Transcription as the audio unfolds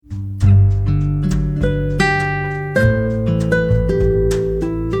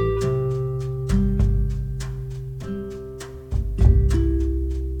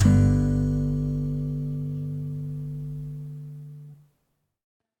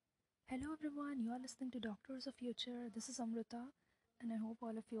Hello everyone, you are listening to Doctors of Future. This is Amrita, and I hope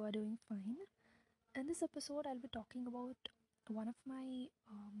all of you are doing fine. In this episode, I'll be talking about one of my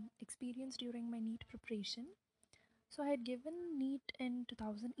experience during my NEET preparation. So I had given NEET in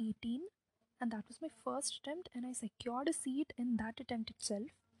 2018, and that was my first attempt, and I secured a seat in that attempt itself.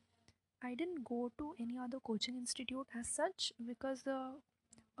 I didn't go to any other coaching institute as such because the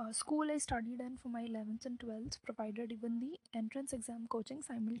school I studied in for my 11th and 12th provided even the entrance exam coaching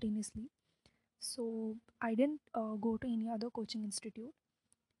simultaneously. So I didn't go to any other coaching institute,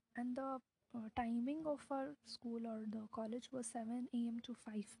 and the timing of our school or the college was 7 a.m. to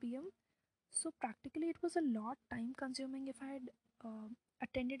 5 p.m. So practically, it was a lot time consuming if I had uh,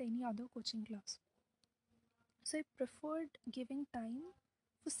 attended any other coaching class. So I preferred giving time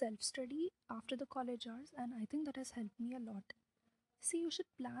for self study after the college hours, and I think that has helped me a lot. See, you should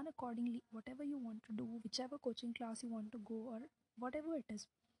plan accordingly, whatever you want to do, whichever coaching class you want to go, or whatever it is.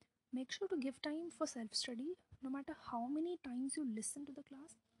 Make sure to give time for self study, no matter how many times you listen to the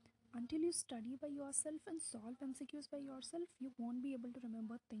class. Until you study by yourself and solve MCQs by yourself, you won't be able to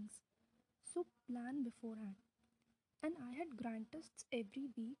remember things. So, plan beforehand. And I had grant tests every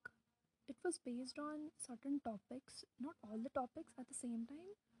week. It was based on certain topics, not all the topics at the same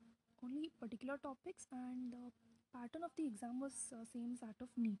time, only particular topics, and the pattern of the exam was same as that of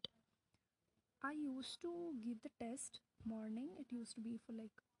NEET. I used to give the test morning. It used to be for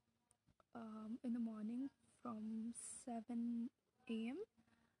like in the morning from 7 a.m.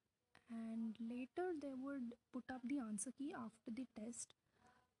 and later they would put up the answer key after the test,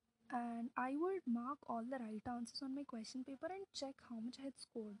 and I would mark all the right answers on my question paper and check how much I had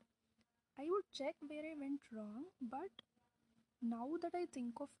scored. I would check where I went wrong, but now that I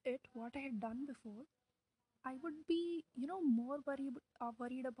think of it, what I had done before, I would be, more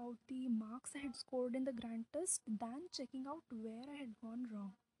worried about the marks I had scored in the grant test than checking out where I had gone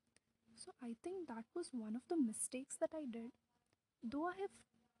wrong. So I think that was one of the mistakes that I did. Though I have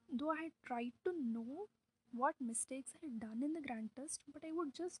though I had tried to know what mistakes I had done in the grant test, but I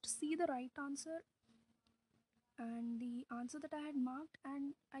would just see the right answer and the answer that I had marked,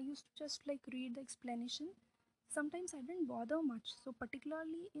 and I used to just like read the explanation. Sometimes I didn't bother much. So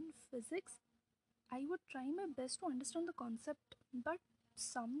particularly in physics, I would try my best to understand the concept, but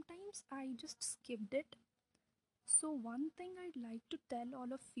sometimes I just skipped it. So, one thing I'd like to tell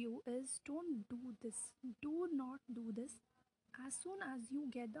all of you is don't do this. Do not do this. As soon as you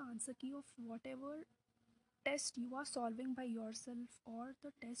get the answer key of whatever test you are solving by yourself or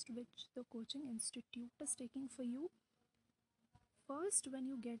the test which the coaching institute is taking for you, first, when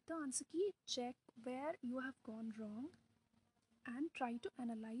you get the answer key, check where you have gone wrong and try to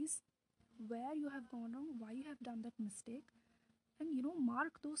analyze where you have gone wrong, why you have done that mistake, and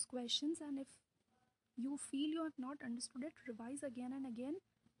mark those questions. And if you feel you have not understood it, revise again and again.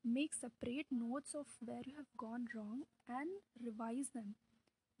 Make separate notes of where you have gone wrong and revise them.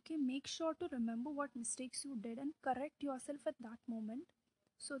 Okay, make sure to remember what mistakes you did and correct yourself at that moment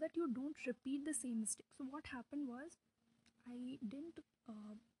so that you don't repeat the same mistake. So, what happened was I didn't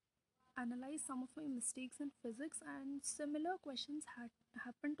analyze some of my mistakes in physics, and similar questions had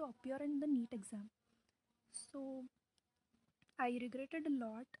happened to appear in the NEET exam. So, I regretted a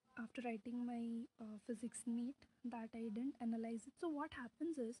lot after writing my physics NEET that I didn't analyze it. So what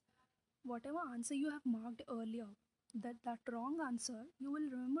happens is, whatever answer you have marked earlier, that wrong answer, you will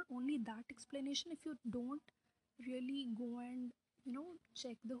remember only that explanation if you don't really go and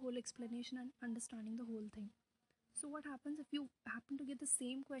check the whole explanation and understanding the whole thing. So what happens if you happen to get the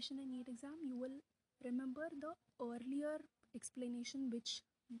same question in NEET exam, you will remember the earlier explanation which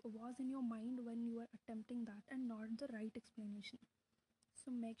was in your mind when you were attempting that and not the right explanation.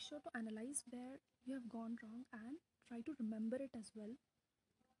 So make sure to analyze where you have gone wrong and try to remember it as well.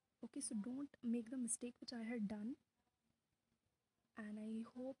 Okay, so don't make the mistake which I had done. And I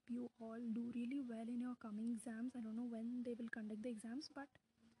hope you all do really well in your coming exams. I don't know when they will conduct the exams, but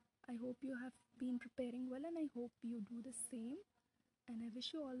I hope you have been preparing well, and I hope you do the same. And I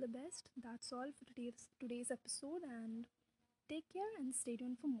wish you all the best. That's all for today's episode, and take care and stay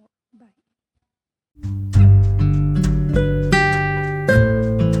tuned for more. Bye.